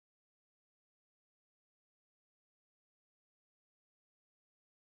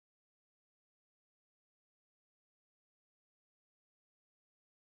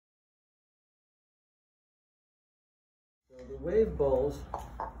So the wave bowls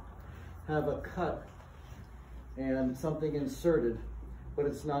have a cut and something inserted, but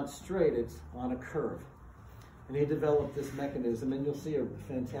it's not straight, it's on a curve. And he developed this mechanism, and you'll see a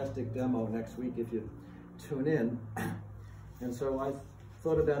fantastic demo next week if you tune in. And so I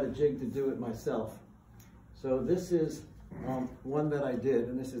thought about a jig to do it myself. So this is one that I did,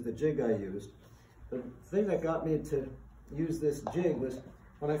 and this is the jig I used. The thing that got me to use this jig was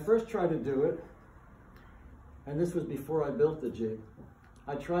when I first tried to do it, and this was before I built the jig,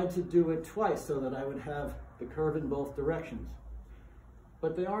 I tried to do it twice so that I would have the curve in both directions.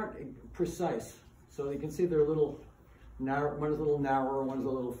 But they aren't precise. So you can see they're a little narrow, one is a little narrower, one is a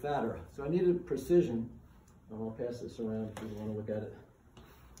little fatter. So I needed precision. I'll pass this around if you want to look at it.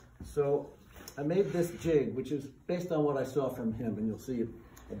 So I made this jig, which is based on what I saw from him, and you'll see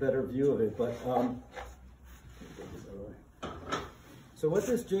a better view of it. But so what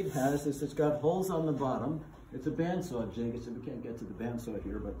this jig has is it's got holes on the bottom. It's a bandsaw jig, so we can't get to the bandsaw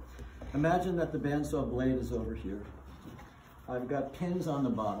here, but imagine that the bandsaw blade is over here. I've got pins on the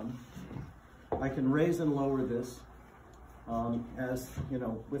bottom. I can raise and lower this as, you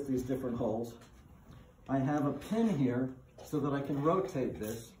know, with these different holes. I have a pin here so that I can rotate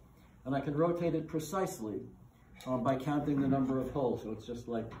this, and I can rotate it precisely by counting the number of holes. So it's just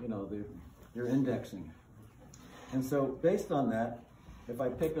like, you know, you're indexing. And so based on that, if I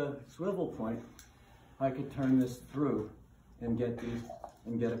pick a swivel point, I could turn this through and get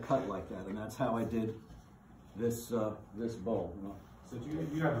a cut like that. And that's how I did this this bowl. You know. So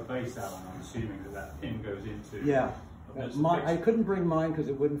you have a base Allen, I'm assuming that pin goes into. Yeah. I couldn't bring mine because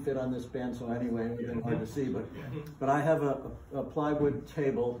it wouldn't fit on this bandsaw anyway. It would have been hard to see, but I have a plywood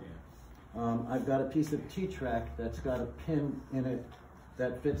table. I've got a piece of T-track that's got a pin in it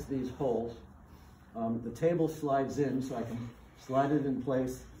that fits these holes. The table slides in, so I can slide it in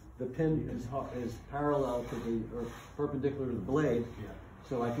place. The pin is parallel to or perpendicular to the blade,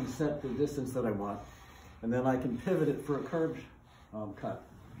 so I can set the distance that I want, and then I can pivot it for a curved cut.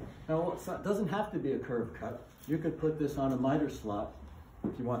 Now, it doesn't have to be a curved cut. You could put this on a miter slot.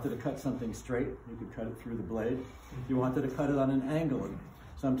 If you wanted to cut something straight, you could cut it through the blade. If you wanted to cut it on an angle, and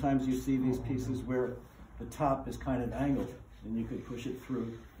sometimes you see these pieces where the top is kind of angled, and you could push it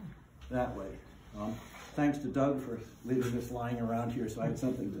through that way. Thanks to Doug for leaving this lying around here, so I had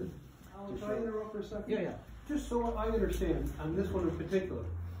something to Can I interrupt for a second? Yeah. Just so I understand, on this one in particular,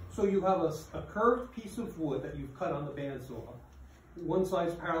 so you have a curved piece of wood that you've cut on the bandsaw. One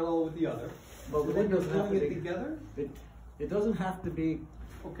side's parallel with the other. Well, the then wood you're doesn't have to gluing be it together? It doesn't have to be.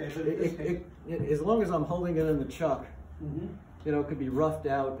 Okay, but As long as I'm holding it in the chuck, you know, it could be roughed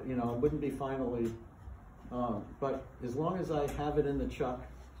out. You know, it wouldn't be finally. But as long as I have it in the chuck,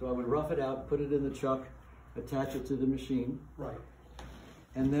 so I would rough it out, put it in the chuck, attach it to the machine. Right.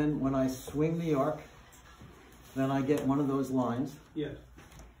 And then when I swing the arc, then I get one of those lines. Yes.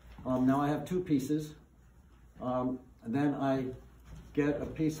 Now I have two pieces. And then I get a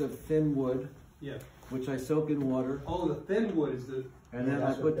piece of thin wood, which I soak in water. Oh, the thin wood is the... And then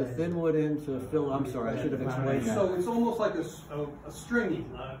I put the thin wood in to fill, I'm sorry, I should have explained that. So it's almost like a stringy,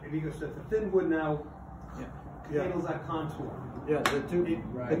 because the thin wood now handles that contour. Yeah,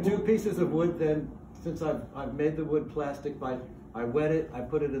 the two pieces of wood then, since I've made the wood plastic, I wet it, I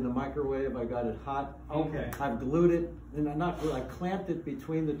put it in the microwave, I got it hot. Okay. I've glued it, and I clamped it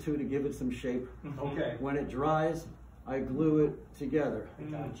between the two to give it some shape. Okay. When it dries, I glue it together.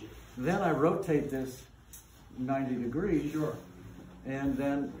 Gotcha. Then I rotate this 90 degrees. Sure. And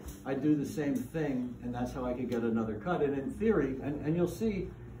then I do the same thing, and that's how I could get another cut. And in theory, and you'll see,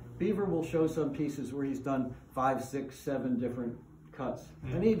 Beaver will show some pieces where he's done 5, 6, 7 different cuts.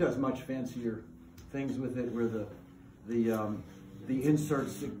 And he does much fancier things with it where the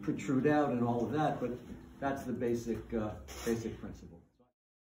inserts protrude out and all of that, but that's the basic principle.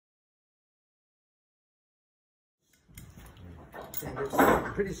 And it's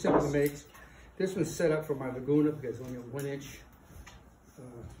pretty simple to make. This one's set up for my Laguna because it's only a 1 inch.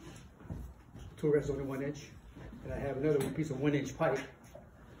 Tool rest is only 1 inch. And I have another piece of 1 inch pipe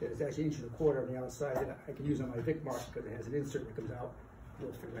that is actually 1.25 inches on the outside that I can use on my Vic mark because it has an insert that comes out.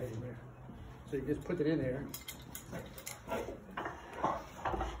 It'll fit right in there. So you just put it in there.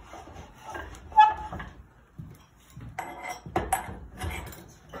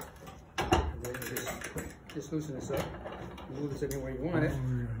 And then just loosen this up. Move this anywhere you want it.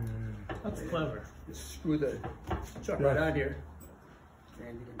 That's clever. Just screw the chuck right on here.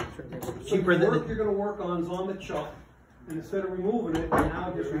 And you can turn it. So the work you're going to work on is on the chuck, and instead of removing it, you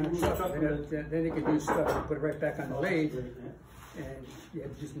now just remove the chuck. Then you can do stuff and put it right back on the lathe. And you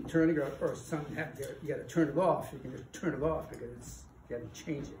have to just turn it, or something happens. You got to turn it off. You can just turn it off because you got to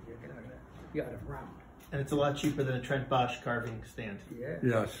change it. You got it round. And it's a lot cheaper than a Trent Bosch carving stand. Yeah.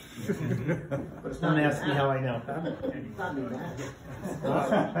 Yes. But it's Don't not ask me how I know. It's not pneumatic. It's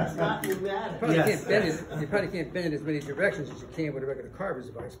not pneumatic. Probably Yes. can't bend it. You probably can't bend it as many directions as you can with a regular carver's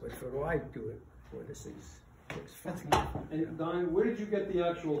device, but for what I do it for, this thing's works fine. And Don, where did you get the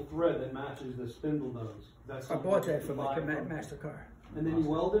actual thread that matches the spindle nose? That's I bought that from buy like a master car. And then you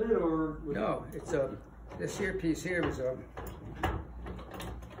welded it, or? No, it's this here piece here is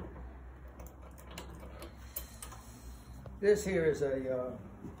this here is a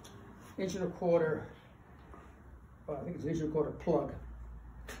 1.25 inch. I think it's 1.25 inch plug.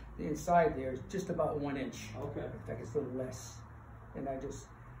 The inside there is just about 1 inch. Okay. In fact, it's a little less. And I just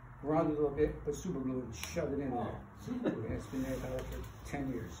rounded it a little bit, put super glue and shoved it in there. And it's been there for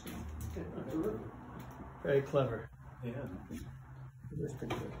 10 years. Very clever. Yeah. It was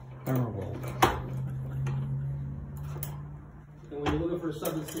pretty good. Terrible. And when you're looking for a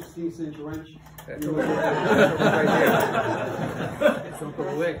 7/16 inch wrench, That's over right there. Don't go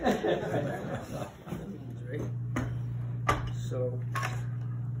away. Right. So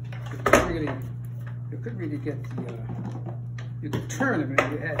you couldn't really get the. You could turn them,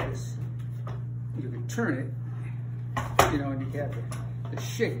 and you had this. You could turn it, you know, and you could have the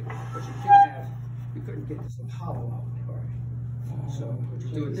shape, but you couldn't get this hollow out part. So what you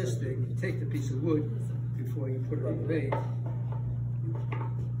do with this thing, you take the piece of wood before you put it on the lathe.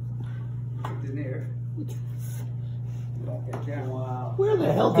 Put it in there. Lock that down. wow. Where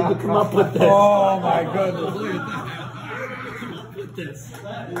the hell did you come up with this? Oh my goodness, look at that. Look at this.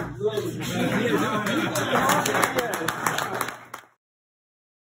 That is brilliant.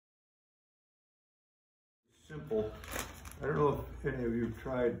 Simple. I don't know if any of you have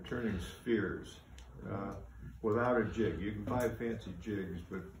tried turning spheres without a jig. You can buy fancy jigs,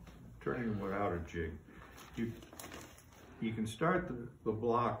 but turning them without a jig. You can start the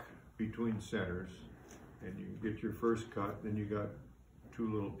block between centers, and you get your first cut, then you got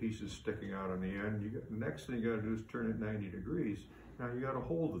two little pieces sticking out on the end. The next thing you got to do is turn it 90 degrees. Now you got to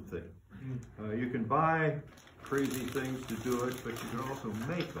hold the thing. You can buy crazy things to do it, but you can also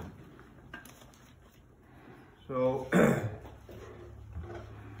make them. So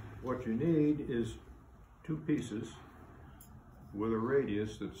what you need is two pieces with a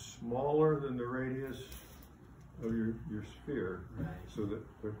radius that's smaller than the radius of your sphere, so that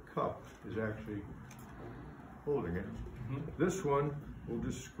the cup is actually holding it. This one will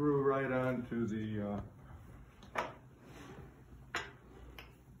just screw right onto the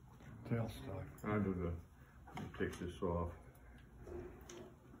Tailstock. onto the. Let me take this off.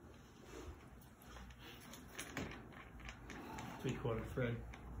 Three-quarter thread.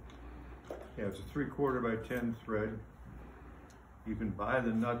 Yeah, it's a 3/4 by 10 thread. You can buy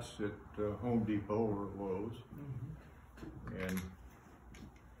the nuts at Home Depot or Lowe's. And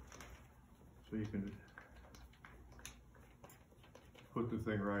so you can put the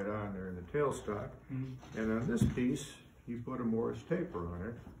thing right on there in the tailstock. And on this piece, you put a Morris taper on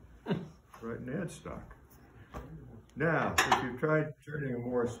it, right in the headstock. Now, if you've tried turning a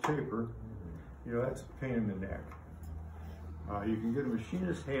Morris taper, you know, that's a pain in the neck. You can get a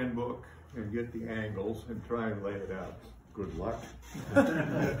machinist's handbook and get the angles and try and lay it out. Good luck.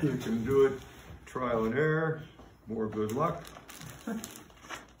 You can do it trial and error, more good luck.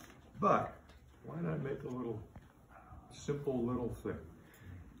 But why not make a little simple little thing?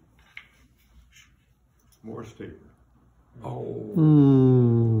 Morse taper. Oh.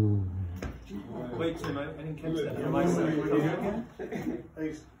 Wait, Tim, I didn't catch that. On my side.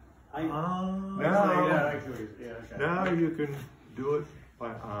 Now you can do it by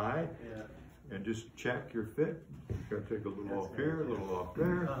eye and just check your fit. You gotta take a little off here, a little off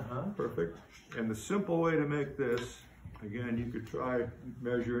there. Perfect. And the simple way to make this, again, you could try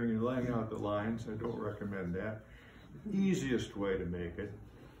measuring and laying out the lines. I don't recommend that. The easiest way to make it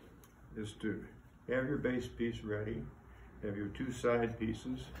is to have your base piece ready, have your two side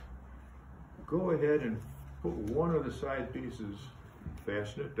pieces. Go ahead and put one of the side pieces,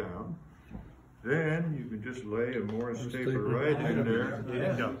 fasten it down. Then you can just lay a Morris taper right in there.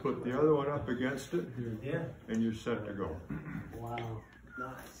 Yeah. Put the other one up against it, Yeah. and you're set to go. Wow.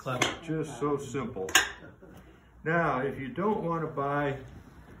 Clever. Just so simple. Now, if you don't want to buy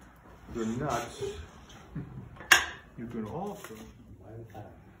the nuts, you can also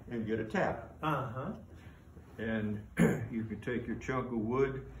and get a tap. And you can take your chunk of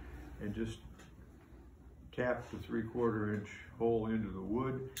wood and just tap the 3/4 inch hole into the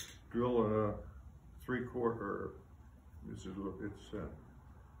wood, drill a 3/4. This is what it's.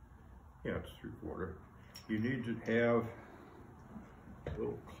 Yeah, it's 3/4. You need to have a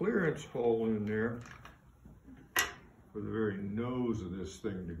little clearance hole in there for the very nose of this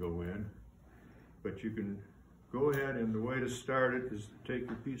thing to go in. but you can go ahead, and the way to start it is to take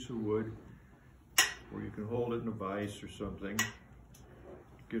your piece of wood, or you can hold it in a vise or something,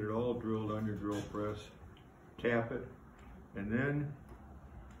 get it all drilled on your drill press, tap it, and then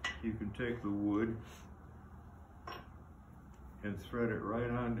you can take the wood and thread it right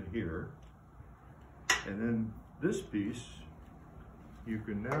onto here. And then this piece you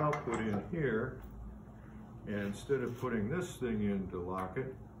can now put in here, and instead of putting this thing in to lock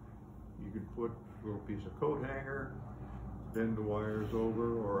it, you can put a little piece of coat hanger, bend the wires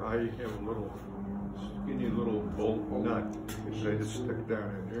over, or I have a little skinny little bolt nut which I just stick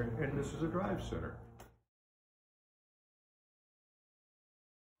down in there, and this is a drive center.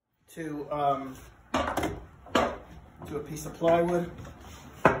 To a piece of plywood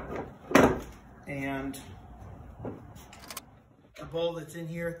and a bowl that's in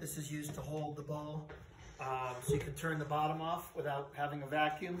here. This is used to hold the bowl, so you can turn the bottom off without having a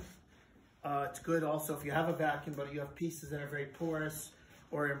vacuum. It's good also if you have a vacuum, but you have pieces that are very porous,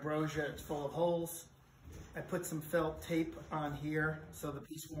 or ambrosia, it's full of holes. I put some felt tape on here so the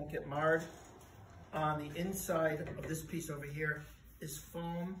piece won't get marred. On the inside of this piece over here is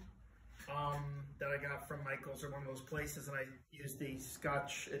foam that I got from Michael's or one of those places, and I used the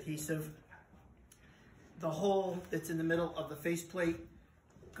Scotch adhesive. The hole that's in the middle of the faceplate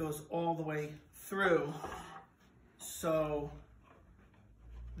goes all the way through, so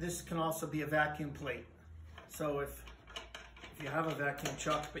this can also be a vacuum plate. So if you have a vacuum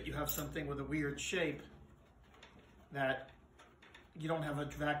chuck but you have something with a weird shape that you don't have a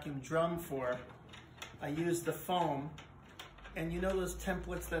vacuum drum for, I use the foam. And you know those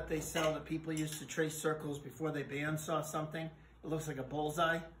templates that they sell that people used to trace circles before they bandsaw something? It looks like a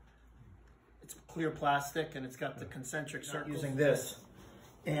bullseye. It's clear plastic and it's got the concentric circles. Using this.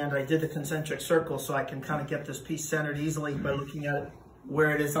 And I did the concentric circle so I can kind of get this piece centered easily by looking at it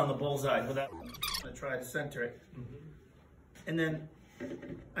where it is on the bullseye without trying to center it. And then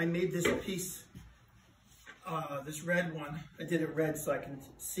I made this piece, this red one. I did it red so I can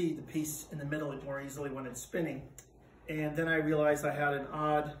see the piece in the middle more easily when it's spinning. And then I realized I had an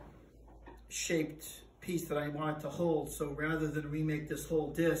odd shaped piece that I wanted to hold. So rather than remake this whole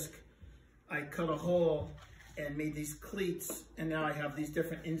disc, I cut a hole and made these cleats. And now I have these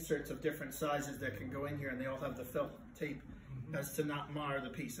different inserts of different sizes that can go in here, and they all have the felt tape as to not mar the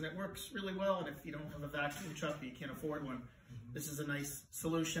piece. And it works really well. And if you don't have a vacuum chuck, you can't afford one, this is a nice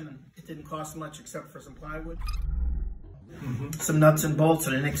solution. And it didn't cost much except for some plywood, some nuts and bolts,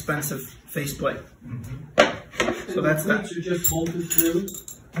 and an inexpensive faceplate. So that's that. The cleats are just bolted through?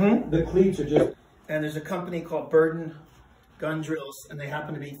 The cleats are just... And there's a company called Burden Gun Drills, and they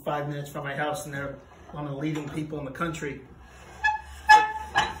happen to be 5 minutes from my house, and they're one of the leading people in the country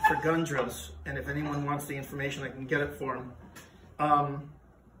for gun drills. And if anyone wants the information, I can get it for them.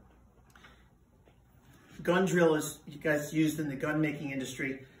 Gun drill is, you guys used in the gun making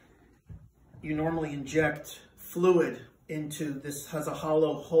industry. You normally inject fluid into this, has a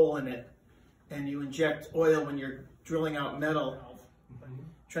hollow hole in it, and you inject oil when you're drilling out metal.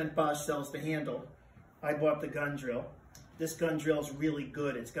 Trent Bosch sells the handle. I bought the gun drill. This gun drill is really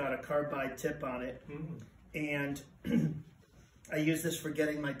good. It's got a carbide tip on it. And I use this for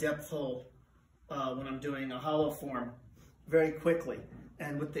getting my depth hole when I'm doing a hollow form very quickly.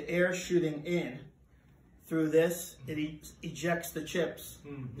 And with the air shooting in through this, it ejects the chips.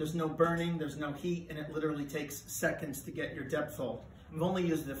 There's no burning, there's no heat, and it literally takes seconds to get your depth hole. I've only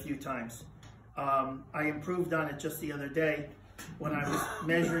used it a few times. I improved on it just the other day when I was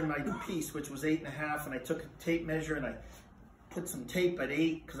measuring my piece, which was 8.5, and I took a tape measure and I put some tape at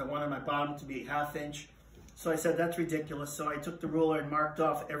 8 because I wanted my bottom to be 1/2 inch. So I said, that's ridiculous. So I took the ruler and marked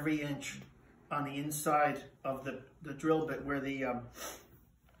off every inch on the inside of the drill bit where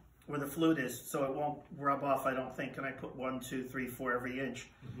the flute is, so it won't rub off, I don't think. And I put 1, 2, 3, 4 every inch.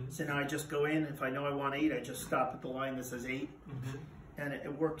 So now I just go in, if I know I want 8, I just stop at the line that says 8. And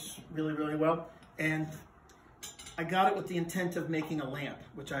it works really, really well. And I got it with the intent of making a lamp,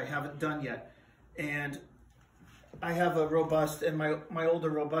 which I haven't done yet. And I have a robust, and my older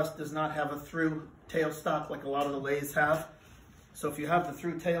robust does not have a through tailstock like a lot of the lathes have. So if you have the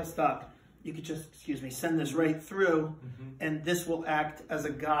through tailstock, you could just, send this right through, and this will act as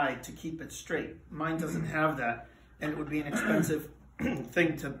a guide to keep it straight. Mine doesn't have that, and it would be an expensive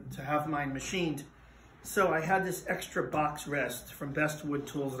thing to have mine machined. So I had this extra box rest from Best Wood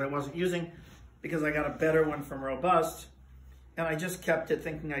Tools that I wasn't using because I got a better one from Robust, and I just kept it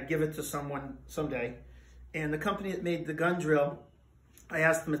thinking I'd give it to someone someday. And the company that made the gun drill, I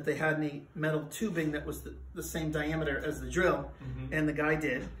asked them if they had any metal tubing that was the same diameter as the drill, and the guy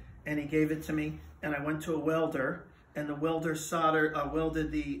did, and he gave it to me, and I went to a welder. and the welder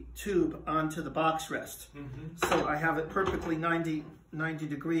welded the tube onto the box rest. So I have it perfectly 90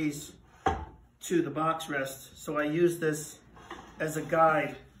 degrees to the box rest. So I use this as a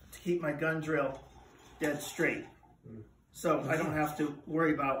guide to keep my gun drill dead straight. So I don't have to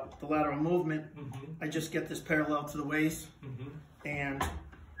worry about the lateral movement. I just get this parallel to the waist. And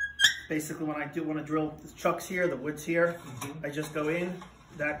basically when I want to drill the chucks here, the wood's here, I just go in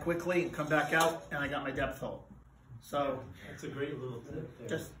that quickly and come back out, and I got my depth hole. So that's a great little tip there.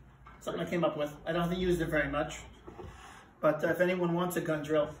 Just something I came up with. I don't have used it very much, but if anyone wants a gun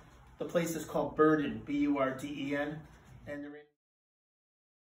drill, the place is called Burden, B-U-R-D-E-N, and they're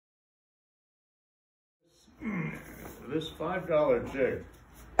in. This $5 jig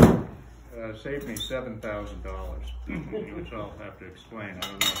saved me $7,000, which I'll have to explain. I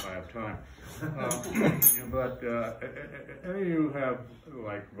don't know if I have time. But any of you have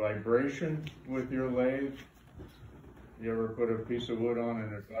like vibration with your lathe? You ever put a piece of wood on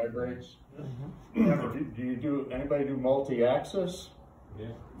and it vibrates? Anybody do multi-axis?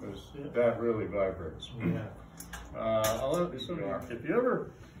 Yeah. That really vibrates. If you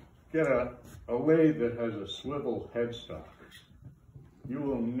ever get a lathe that has a swivel headstock, you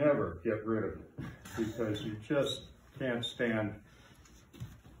will never get rid of it because you just can't stand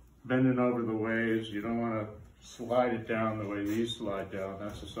bending over the ways. You don't want to slide it down the way these slide down.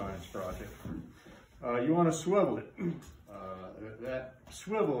 That's a science project. You want to swivel it. That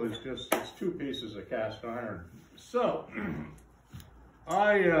swivel is it's two pieces of cast iron. So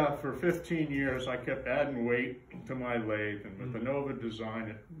for 15 years, I kept adding weight to my lathe, and with the Nova design,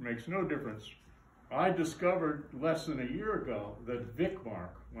 it makes no difference. I discovered less than a year ago that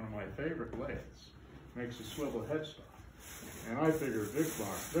Vicmark, one of my favorite lathes, makes a swivel headstock. And I figured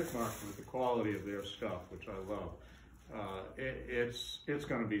Vicmark with the quality of their stuff, which I love, it's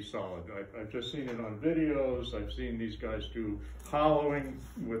going to be solid. I've just seen it on videos. I've seen these guys do hollowing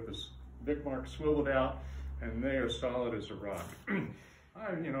with the Vicmark swiveled out, and they are solid as a rock.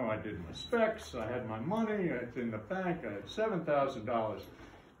 I did my specs. I had my money. It's in the bank. I had $7,000.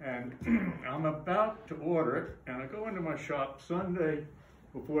 And I'm about to order it, and I go into my shop Sunday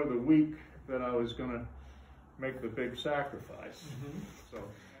before the week that I was going to make the big sacrifice. So,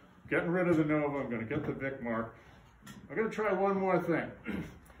 getting rid of the Nova, I'm going to get the Vicmark. I'm going to try one more thing.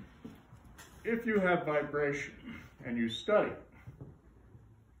 If you have vibration and you study,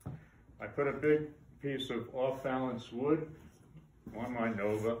 I put a big piece of off-balance wood on my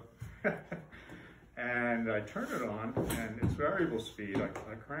Nova. And I turn it on, and it's variable speed. I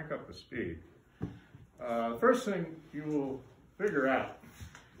crank up the speed. The first thing you will figure out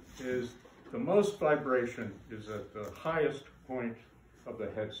is the most vibration is at the highest point of the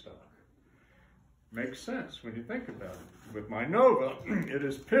headstock. Makes sense when you think about it. With my Nova, it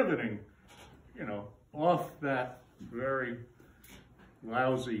is pivoting, off that very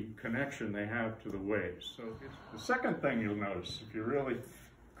lousy connection they have to the waves. So the second thing you'll notice, if you really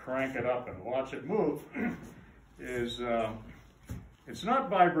crank it up and watch it move, is it's not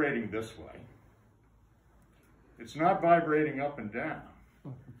vibrating this way. It's not vibrating up and down.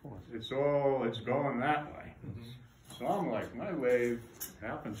 It's going that way. So I'm like, my lathe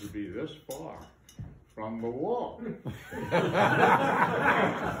happens to be this far from the wall. And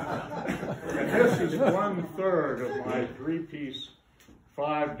this is 1/3 of my 3-piece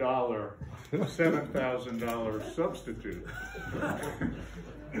 $5, $7,000 substitute.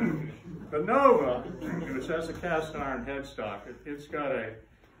 The Nova, which has a cast iron headstock, it's got a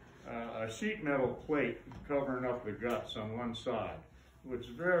sheet metal plate covering up the guts on one side, which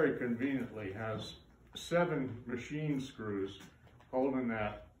very conveniently has 7 machine screws holding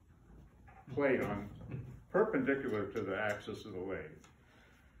that plate on perpendicular to the axis of the lathe.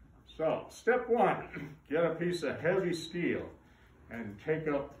 So, step 1, get a piece of heavy steel and take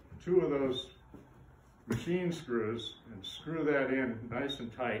up 2 of those machine screws and screw that in nice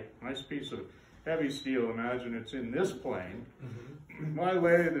and tight. Nice piece of heavy steel. Imagine it's in this plane. My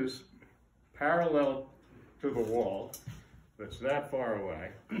lathe is parallel to the wall. That's that far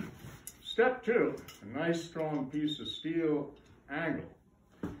away. Step 2, a nice strong piece of steel angle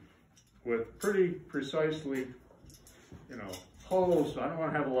with pretty precisely, holes. I don't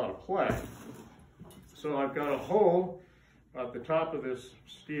want to have a lot of play. So I've got a hole at the top of this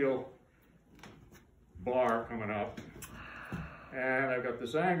steel bar coming up, and I've got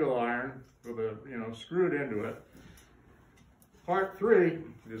this angle iron with screwed into it. Part 3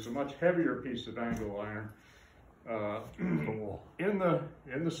 is a much heavier piece of angle iron in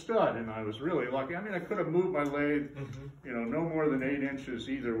the stud, and I was really lucky. I mean, I could have moved my lathe, no more than 8 inches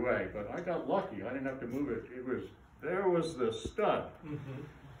either way, but I got lucky. I didn't have to move it. There was the stud,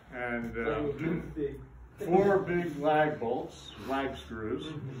 and 4 big lag bolts, lag screws,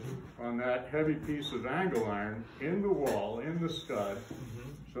 on that heavy piece of angle iron in the wall, in the stud.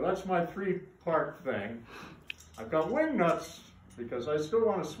 So that's my 3-part thing. I've got wing nuts because I still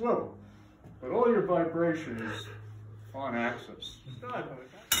want to swivel, but all your vibration is on axis.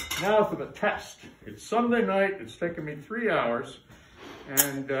 Now for the test. It's Sunday night, it's taken me 3 hours,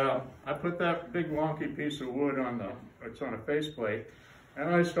 and I put that big wonky piece of wood on it's on a faceplate, and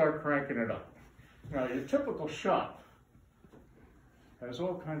I start cranking it up. Now your typical shop has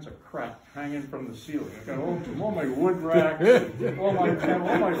all kinds of crap hanging from the ceiling. I've got all my wood racks, all my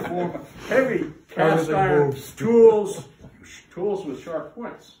heavy cast iron tools with sharp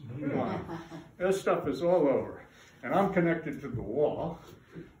points. This stuff is all over. And I'm connected to the wall.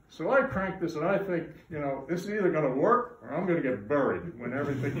 So I crank this and I think, you know, this is either going to work or I'm going to get buried when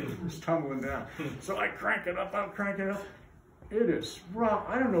everything is tumbling down. So I crank it up, It is rough.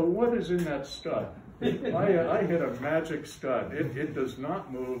 I don't know what is in that stud. I hit a magic stud. It does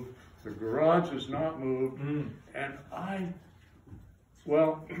not move. The garage is not moved. And I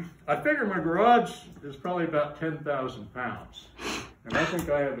figure my garage is probably about 10,000 pounds. And I think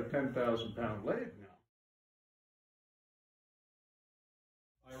I have a 10,000 pound lathe now.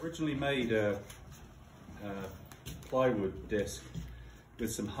 I originally made a plywood disc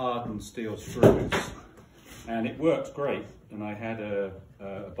with some hardened steel screws, and it worked great. And I had a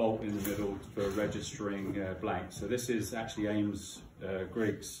bolt in the middle for registering blanks. So this is actually Ames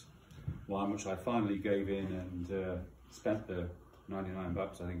Griggs one, which I finally gave in and spent the 99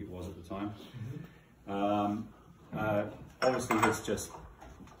 bucks, I think it was at the time. Obviously this just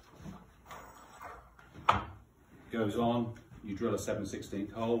goes on. You drill a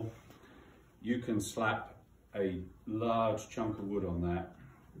 7/16 hole. You can slap a large chunk of wood on that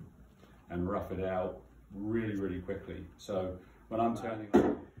and rough it out really, really quickly. So when I'm turning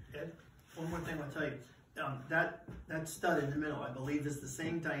on... Ed, one more thing I'll tell you. That stud in the middle, I believe, is the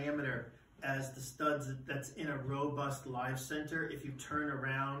same diameter as the studs that's in a robust live center if you turn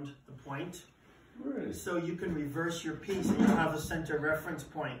around the point. Really? So you can reverse your piece and you'll have a center reference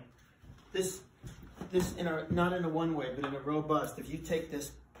point. This not in a one-way, but in a robust, if you take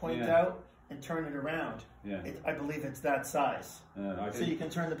this point out and turn it around, I believe it's that size. So you can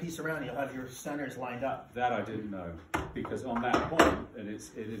turn the piece around and you'll have your centers lined up. That I didn't know, because on that point, and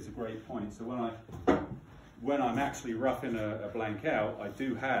it is a great point. So when I'm actually roughing a blank out, I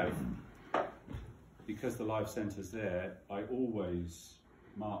do have, because the live center's there, I always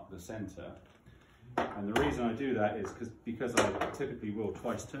mark the center. And the reason I do that is because I typically will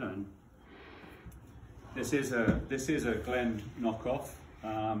twice turn. This is a Glen knockoff,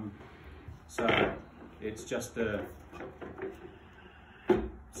 so it's just a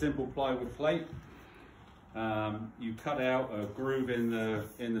simple plywood plate. You cut out a groove in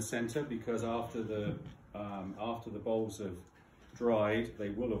the center because after the bowls have dried, they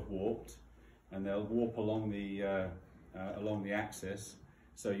will have warped, and they'll warp along the axis.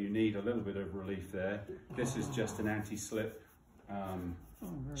 So you need a little bit of relief there. This is just an anti-slip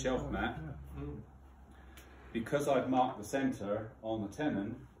shelf mat. Because I've marked the center on the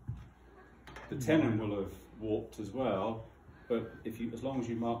tenon will have warped as well. But as long as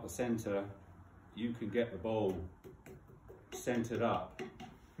you mark the center, you can get the bowl centered up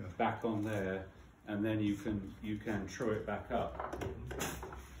back on there, and then you can true it back up.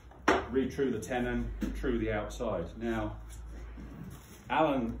 Re-true the tenon, true the outside. Now,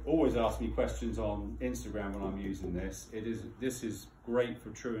 Alan always asks me questions on Instagram when I'm using this. This is great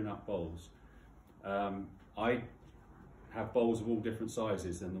for truing up bowls. I have bowls of all different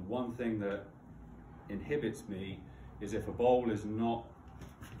sizes, and the one thing that inhibits me is if a bowl is not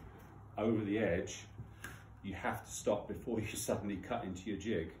over the edge, you have to stop before you suddenly cut into your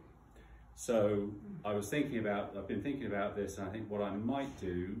jig. So I've been thinking about this, and I think what I might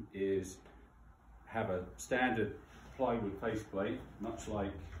do is have a standard plywood faceplate, much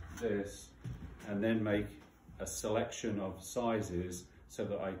like this, and then make a selection of sizes so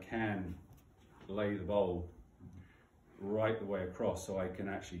that I can lay the bowl right the way across, so I can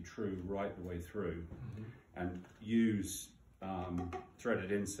actually true right the way through, and use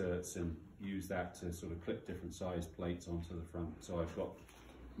threaded inserts and use that to sort of clip different size plates onto the front. So I've got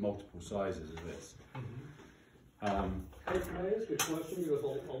multiple sizes of this. Can I ask a question? Because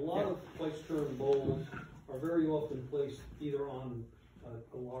a lot of place turn bowls are very often placed either on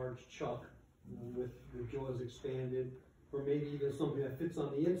a large chuck with the jaws expanded, or maybe even something that fits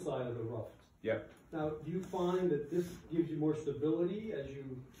on the inside of the rough. Yep. Now, do you find that this gives you more stability as you?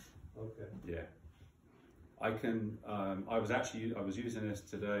 Okay. Yeah. I can. I was using this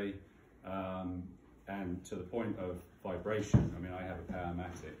today, and to the point of vibration. I mean, I have a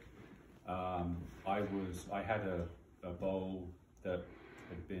Powermatic, I had a bowl that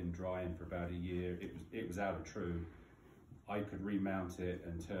had been drying for about a year. It was out of true. I could remount it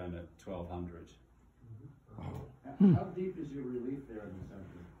and turn at 1200. How deep is your relief there in the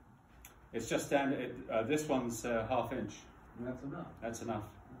center? It's just down. This one's ½ inch. And that's enough. That's enough.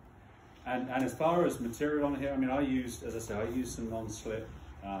 And as far as material on here, I mean, I used, as I say, I used some non-slip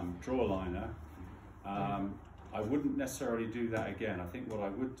drawer liner. I wouldn't necessarily do that again. I think what I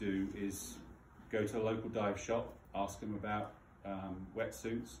would do is go to a local dive shop, ask them about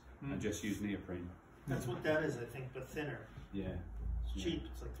wetsuits, and just use neoprene. That's what that is, I think, but thinner. Yeah. It's cheap.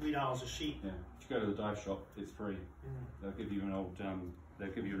 It's like $3 a sheet. Yeah. If you go to the dive shop, it's free. They'll give you an old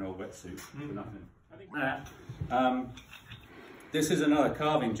wetsuit for nothing. This is another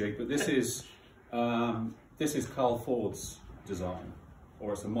carving jig, but this is Carl Ford's design,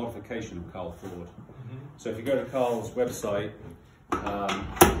 or it's a modification of Carl Ford. So if you go to Carl's website,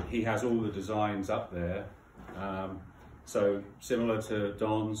 he has all the designs up there. So similar to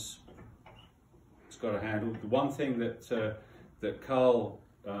Don's, it's got a handle. The one thing that Carl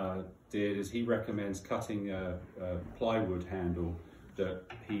did is he recommends cutting a plywood handle that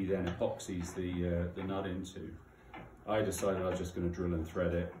he then epoxies the nut into. I decided I was just going to drill and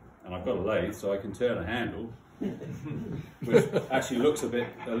thread it, and I've got a lathe, so I can turn a handle, which actually looks a bit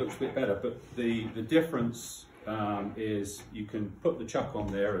better. But the difference is you can put the chuck on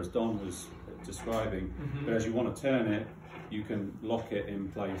there, as Don was describing, but as you want to turn it, you can lock it in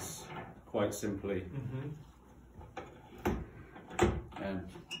place quite simply, and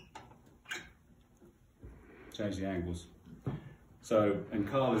change the angles. So, and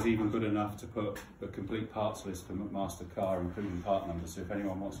Carl is even good enough to put a complete parts list for McMaster Car, including part numbers. So if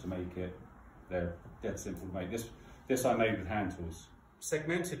anyone wants to make it, they're dead simple to make. This I made with hand tools.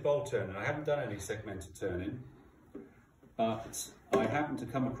 Segmented bowl turning. I haven't done any segmented turning, but I happened to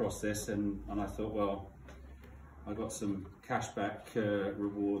come across this, and I thought, well, I got some cashback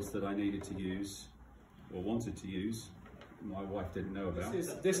rewards that I needed to use, or wanted to use. My wife didn't know about.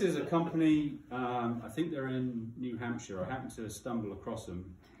 This is a company, I think they're in New Hampshire. I happened to stumble across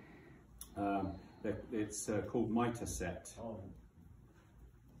them. It's called Mitre Set.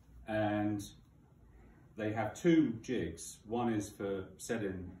 And they have two jigs. One is for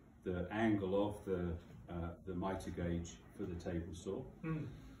setting the angle of the mitre gauge for the table saw.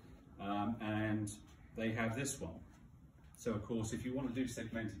 And they have this one. So of course, if you want to do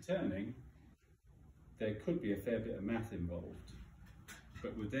segmented turning, there could be a fair bit of math involved.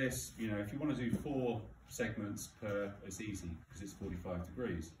 But with this, you know, if you want to do 4 segments per, it's easy because it's 45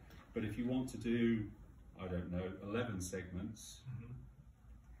 degrees. But if you want to do, I don't know, 11 segments,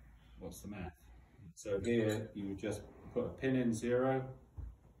 what's the math? So here you would just put a pin in 0,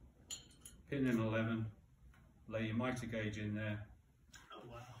 pin in 11, lay your mitre gauge in there,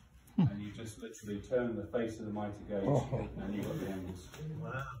 and you just literally turn the face of the mitre gauge and you've got the angles.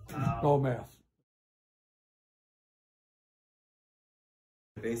 No math.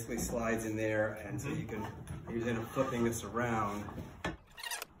 It basically slides in there, and so you can use it flipping this around and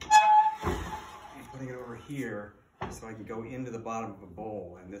putting it over here so I can go into the bottom of a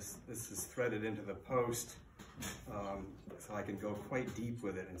bowl, and this is threaded into the post, so I can go quite deep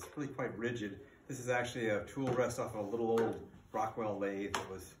with it, and it's really quite rigid. This is actually a tool rest off of a little old Rockwell lathe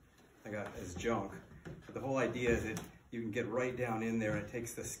that I got as junk. But the whole idea is that you can get right down in there, and it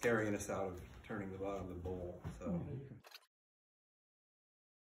takes the scariness out of turning the bottom of the bowl. So.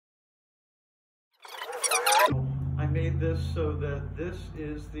 I made this so that this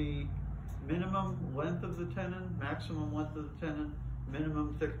is the minimum length of the tenon, maximum length of the tenon,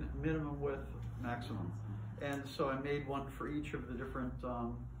 minimum thickness, minimum width, maximum. And so I made one for each of the different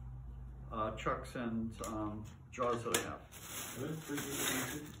chucks and jaws that I have.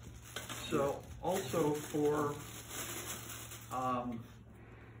 So also for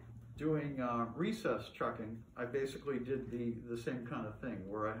doing recess chucking, I basically did the same kind of thing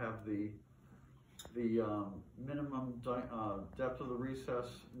where I have the minimum depth of the recess,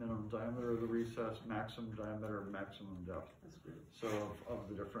 minimum diameter of the recess, maximum diameter, maximum depth. That's great. So of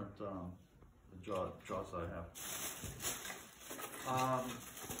the different jaws I have.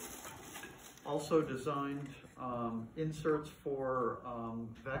 Also designed inserts for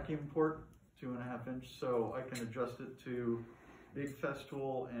vacuum port, 2.5 inch, so I can adjust it to big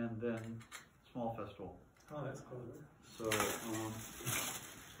festool and then small festool. Oh, that's cool. So,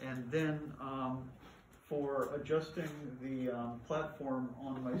 and then for adjusting the platform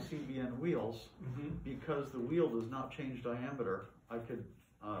on my CBN wheels, because the wheel does not change diameter, I could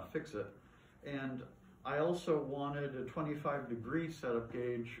fix it. And I also wanted a 25-degree setup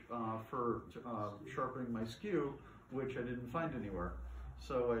gauge for sharpening my skew, which I didn't find anywhere.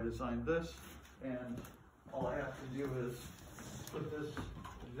 So I designed this, and all I have to do is put this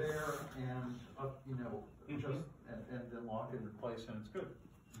there and up, you know, just and then lock it in place, and it's good.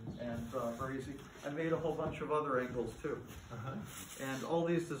 And very easy. I made a whole bunch of other angles too. And all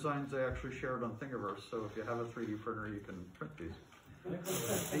these designs I actually shared on Thingiverse, so if you have a 3D printer, you can print these.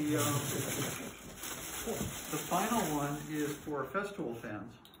 The final one is for festival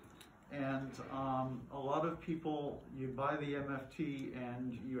fans. And a lot of people, you buy the MFT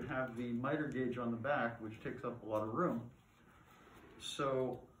and you have the miter gauge on the back, which takes up a lot of room.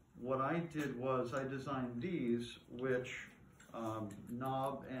 So what I did was I designed these, which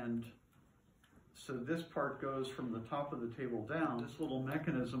knob, and so this part goes from the top of the table down. This little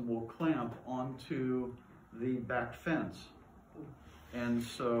mechanism will clamp onto the back fence. And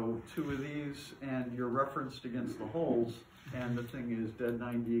so 2 of these, and you're referenced against the holes, and the thing is dead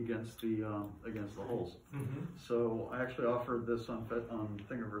 90 against the holes. So I actually offered this on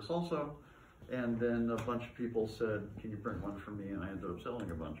Thingiverse also, and then a bunch of people said, "Can you print one for me?" And I ended up selling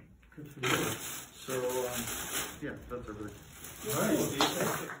a bunch. Good for you. So yeah, that's everything. All right,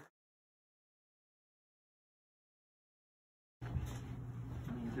 Steve,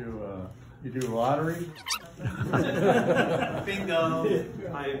 You do lottery? Bingo!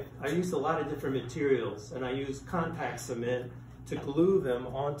 I used a lot of different materials, and I used contact cement to glue them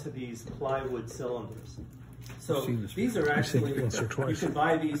onto these plywood cylinders. So these are actually, you can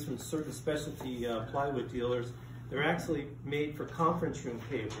buy these from certain specialty plywood dealers. They're actually made for conference room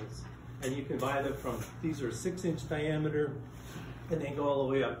tables, and you can buy them from, these are 6-inch diameter, and they go all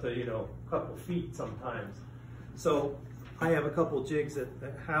the way up to, you know, a couple feet sometimes. So I have a couple jigs at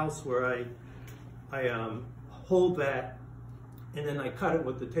the house where I hold that, and then I cut it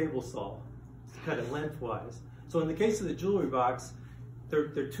with the table saw, cut it lengthwise. So in the case of the jewelry box,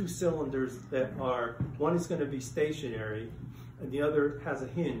 they're 2 cylinders that are, one is going to be stationary, and the other has a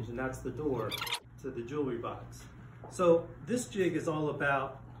hinge, and that's the door to the jewelry box. So this jig is all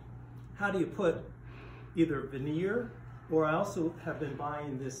about how do you put either veneer, or I also have been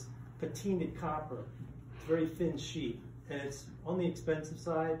buying this patinaed copper. It's a very thin sheet, and it's on the expensive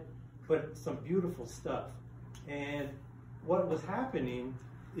side, but some beautiful stuff. And what was happening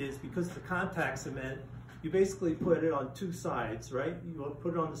is, because of the contact cement, you basically put it on 2 sides, right? You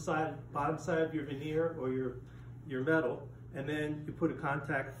put it on the side, bottom side of your veneer or your metal, and then you put a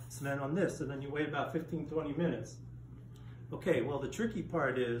contact cement on this, and then you wait about 15-20 minutes. Okay, well, the tricky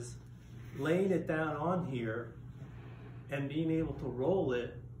part is laying it down on here and being able to roll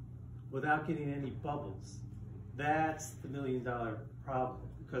it without getting any bubbles. That's the $1 million problem,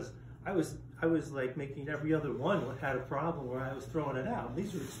 because I was like making every other one had a problem where I was throwing it out.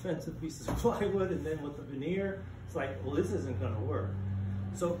 These are expensive pieces of plywood, and then with the veneer, it's like, well, this isn't gonna work.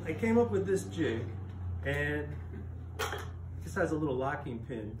 So I came up with this jig, and this has a little locking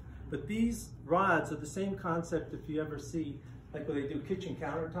pin, but these rods are the same concept if you ever see, like when they do kitchen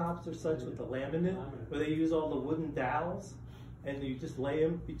countertops or such with the laminate, where they use all the wooden dowels, and you just lay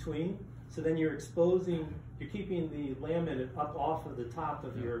them between. So then you're exposing, you're keeping the laminate up off of the top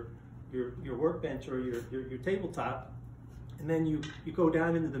of your workbench or your tabletop, and then you go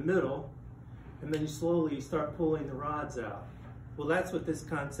down into the middle, and then you slowly start pulling the rods out. Well, that's what this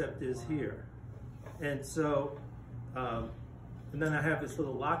concept is here. And so, and then I have this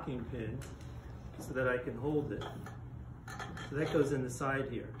little locking pin so that I can hold it. So that goes in the side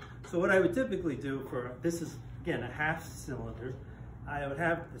here. So what I would typically do for, this is again a half cylinder, I would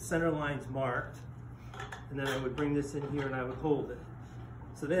have the center lines marked, and then I would bring this in here and I would hold it.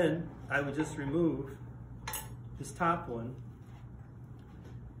 So then I would just remove this top one.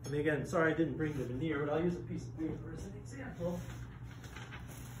 And again, sorry I didn't bring the veneer, but I'll use a piece of paper as an example.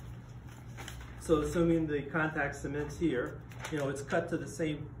 So assuming the contact cement's here, you know, it's cut to the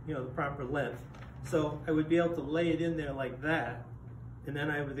same, you know, the proper length. So I would be able to lay it in there like that, and then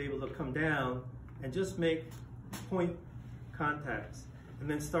I was able to come down and just make point contacts, and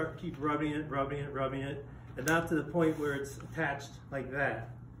then keep rubbing it, and not to the point where it's attached like that.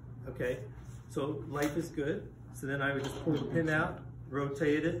 Okay, so life is good. So then I would just pull the pin out,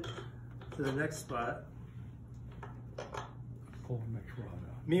 rotate it to the next spot. Pull the next rod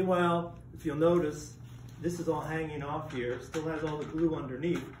out. Meanwhile, if you'll notice, this is all hanging off here. It still has all the glue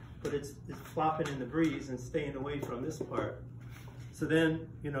underneath, but it's flopping in the breeze and staying away from this part. So then,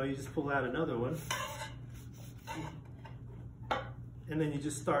 you know, you just pull out another one, and then you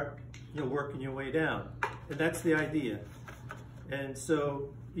just start, you know, working your way down. And that's the idea. And so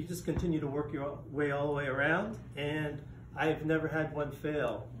you just continue to work your way all the way around, and I've never had one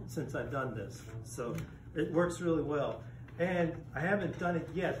fail since I've done this. So it works really well. And I haven't done it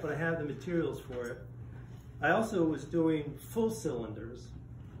yet, but I have the materials for it. I also was doing full cylinders,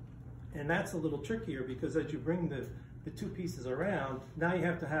 and that's a little trickier because as you bring the two pieces around, now you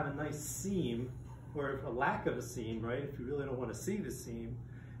have to have a nice seam, or a lack of a seam, right? If you really don't want to see the seam.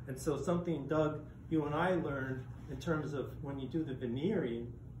 And so something, Doug, you and I learned in terms of when you do the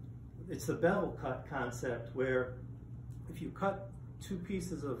veneering, it's the bevel cut concept, where if you cut two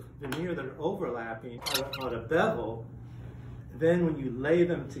pieces of veneer that are overlapping on a bevel, then when you lay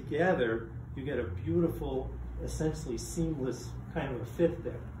them together, you get a beautiful, essentially seamless kind of a fit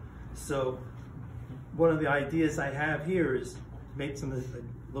there. So one of the ideas I have here is make some a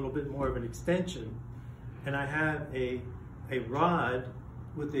little bit more of an extension, and I have a rod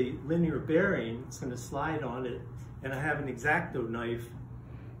with a linear bearing. It's going to slide on it, and I have an X-Acto knife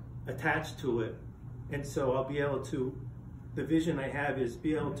attached to it, and so I'll be able to, the vision I have is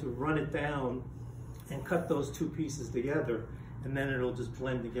be able to run it down and cut those two pieces together, and then it'll just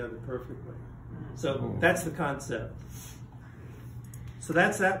blend together perfectly. So that's the concept. So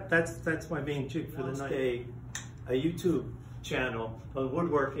that's my main jig for the night. A YouTube channel on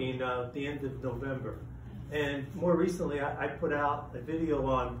woodworking at the end of November. And more recently, I put out a video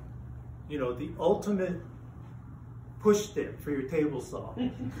on, you know, the ultimate push stick for your table saw.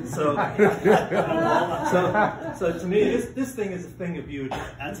 So, so to me, this thing is a thing of beauty.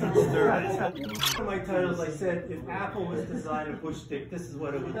 That's one of my titles. I said, if Apple was to design a push stick, this is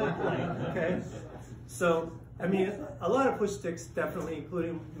what it would look like. Okay. So, I mean, a lot of push sticks, definitely,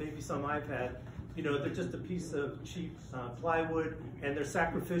 including maybe some I've had, you know, they're just a piece of cheap plywood, and they're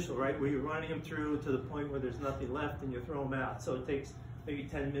sacrificial, right? Where you're running them through to the point where there's nothing left and you throw them out. So it takes maybe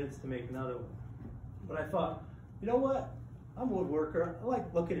 10 minutes to make another one. But I thought, you know what? I'm a woodworker. I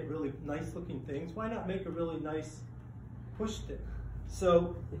like looking at really nice looking things. Why not make a really nice push stick?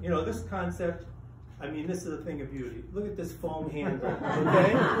 So, you know, this concept, I mean, this is a thing of beauty. Look at this foam handle,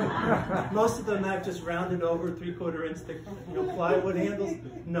 okay? Most of them have just rounded over 3/4 inch thick, you know, plywood handles.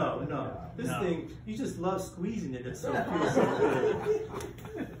 No, no. This thing, you just love squeezing it. It's so feels so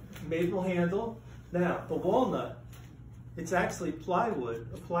good. Maple handle. Now, the walnut, it's actually plywood,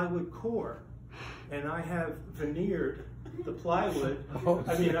 a plywood core. And I have veneered the plywood.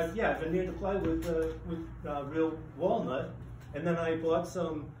 I mean, veneered the plywood with real walnut. And then I bought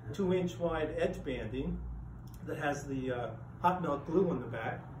some 2-inch wide edge banding that has the hot melt glue on the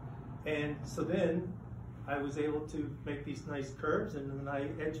back. And so then I was able to make these nice curves, and then I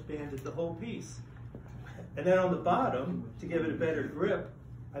edge banded the whole piece. And then on the bottom, to give it a better grip,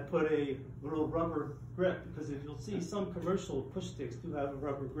 I put a little rubber grip, because if you'll see, some commercial push sticks do have a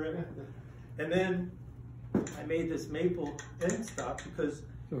rubber grip. And then I made this maple end stop, because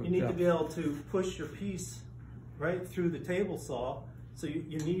you need to be able to push your piece right through the table saw, so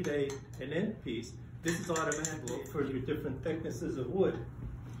you need an end piece. This is automatic for your different thicknesses of wood.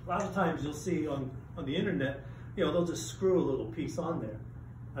 A lot of times you'll see on the internet, you know, they'll just screw a little piece on there.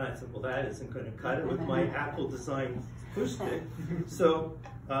 And I said, well, that isn't going to cut it with my Apple design push stick. So,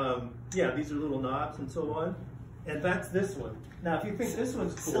 yeah, these are little knobs and so on. And that's this one. Now, if you think this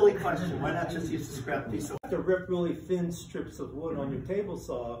one's cool. Silly question, why not just use a scrap piece of wood? To rip really thin strips of wood on your table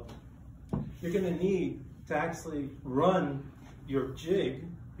saw, you're going to need to actually run your jig,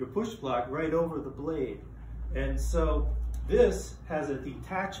 your push block, right over the blade. And so this has a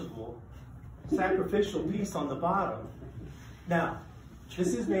detachable, sacrificial piece on the bottom. Now,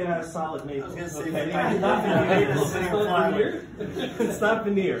 this is made out of solid maple. I was going to okay? say, It's not veneer. It's not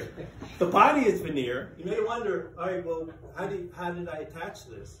veneer. The body is veneer. You may wonder, all right, well, how did I attach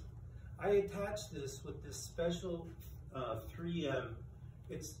this? I attached this with this special 3M.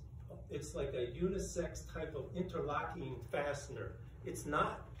 It's like a unisex type of interlocking fastener. It's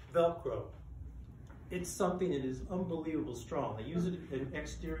not Velcro. It's something that is unbelievable strong. I use it in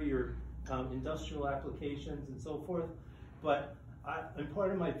exterior industrial applications and so forth. But in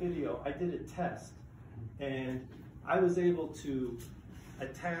part of my video, I did a test, and I was able to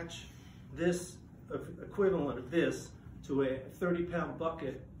attach this equivalent of this to a 30-pound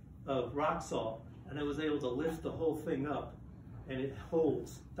bucket of rock salt, and I was able to lift the whole thing up, and it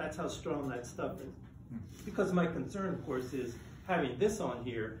holds. That's how strong that stuff is. Because my concern, of course, is having this on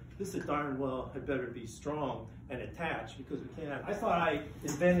here, this is darn well had better be strong and attached, because we can't have. I thought I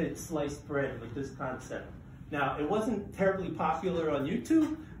invented sliced bread with this concept. Now, it wasn't terribly popular on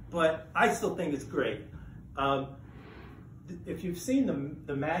YouTube, but I still think it's great. If you've seen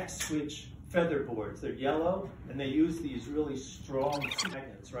the Max Switch feather boards, they're yellow, and they use these really strong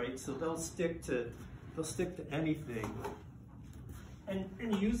magnets, right? So they'll stick to anything. And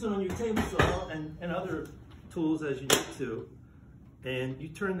you use it on your table saw and other tools as you need to. And you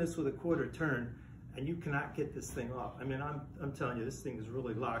turn this with a 1/4 turn, and you cannot get this thing off. I mean, I'm telling you, this thing is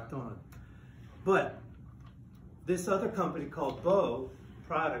really locked on. But this other company called Bow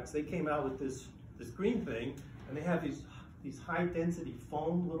Products, they came out with this green thing, and they have these high density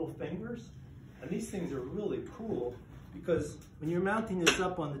foam little fingers. And these things are really cool because when you're mounting this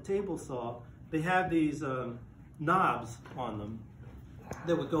up on the table saw, they have these knobs on them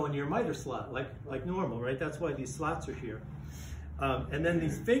that would go in your miter slot like normal, right? That's why these slots are here. And then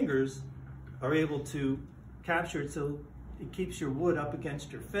these fingers are able to capture it so it keeps your wood up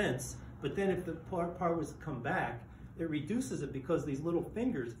against your fence. But then if the part was to come back, it reduces it because these little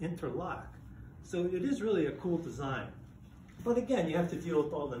fingers interlock. So it is really a cool design. But again, you have to deal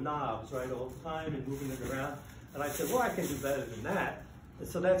with all the knobs, right, all the time and moving it around. And I said, well, I can do better than that. And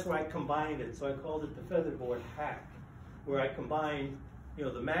so that's where I combined it. So I called it the Featherboard Hack, where I combined, you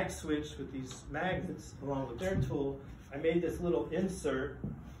know, the mag switch with these magnets along with their tool. I made this little insert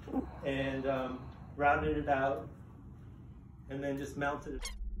and routed it out and then just mounted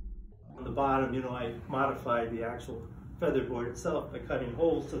it on the bottom. You know, I modified the actual featherboard itself by cutting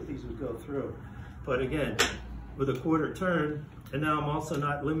holes so these would go through. But again, with a quarter turn, and now I'm also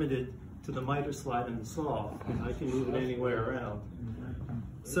not limited to the miter slide and the saw. I can move it anywhere around.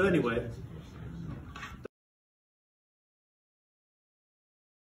 So anyway,